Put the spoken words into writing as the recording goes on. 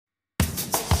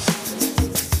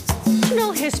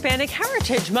National Hispanic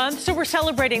Heritage Month, so we're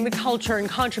celebrating the culture and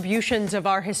contributions of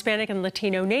our Hispanic and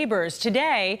Latino neighbors.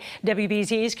 Today,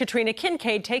 WBZ's Katrina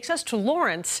Kincade takes us to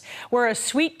Lawrence, where a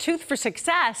sweet tooth for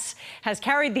success has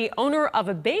carried the owner of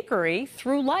a bakery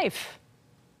through life.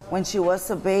 When she was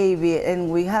a baby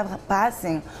and we have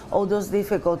passing all those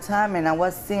difficult times, and I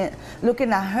was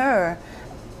looking at her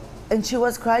and she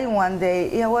was crying one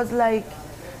day, I was like,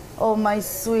 oh, my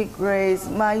sweet Grace,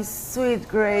 my sweet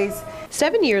Grace.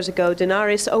 7 years ago,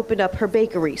 Daenerys opened up her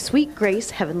bakery, Sweet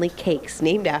Grace Heavenly Cakes,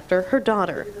 named after her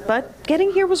daughter. But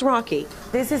getting here was rocky.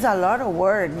 This is a lot of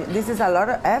work. This is a lot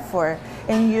of effort.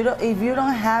 And if you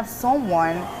don't have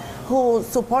someone who's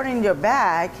supporting your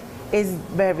back, it's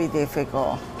very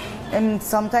difficult. And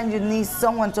sometimes you need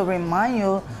someone to remind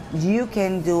you, you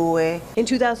can do it. In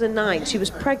 2009, she was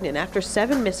pregnant after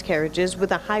 7 miscarriages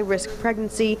with a high-risk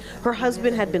pregnancy. Her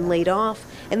husband had been laid off,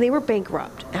 and they were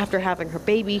bankrupt. After having her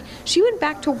baby, she went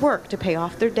back to work to pay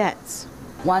off their debts.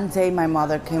 One day, my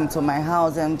mother came to my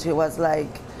house, and she was like,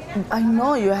 I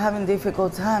know you're having a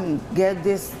difficult time. Get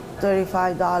this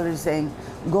 $35 and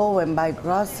go and buy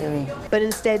grocery. But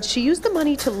instead, she used the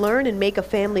money to learn and make a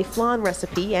family flan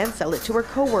recipe and sell it to her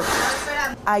coworkers.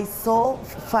 I sold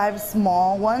 5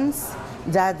 small ones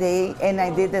that day, and I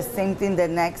did the same thing the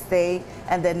next day,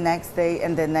 and the next day,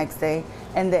 and the next day.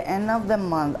 And the end of the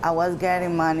month, I was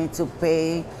getting money to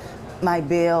pay my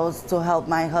bills, to help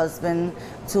my husband,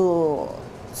 to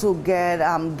get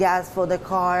gas for the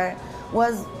car.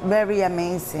 Was very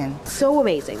amazing. So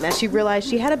amazing that she realized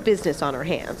she had a business on her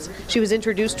hands. She was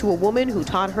introduced to a woman who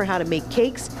taught her how to make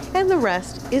cakes, and the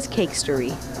rest is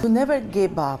cakestory. To never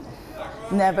give up.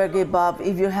 Never give up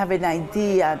if you have an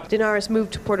idea. Daenerys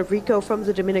moved to Puerto Rico from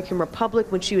the Dominican Republic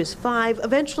when she was 5,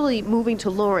 eventually moving to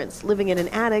Lawrence, living in an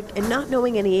attic and not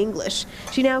knowing any English.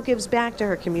 She now gives back to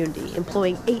her community,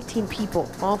 employing 18 people,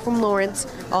 all from Lawrence,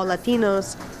 all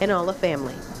Latinos, and all a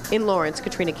family. In Lawrence,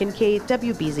 Katrina Kincade,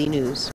 WBZ News.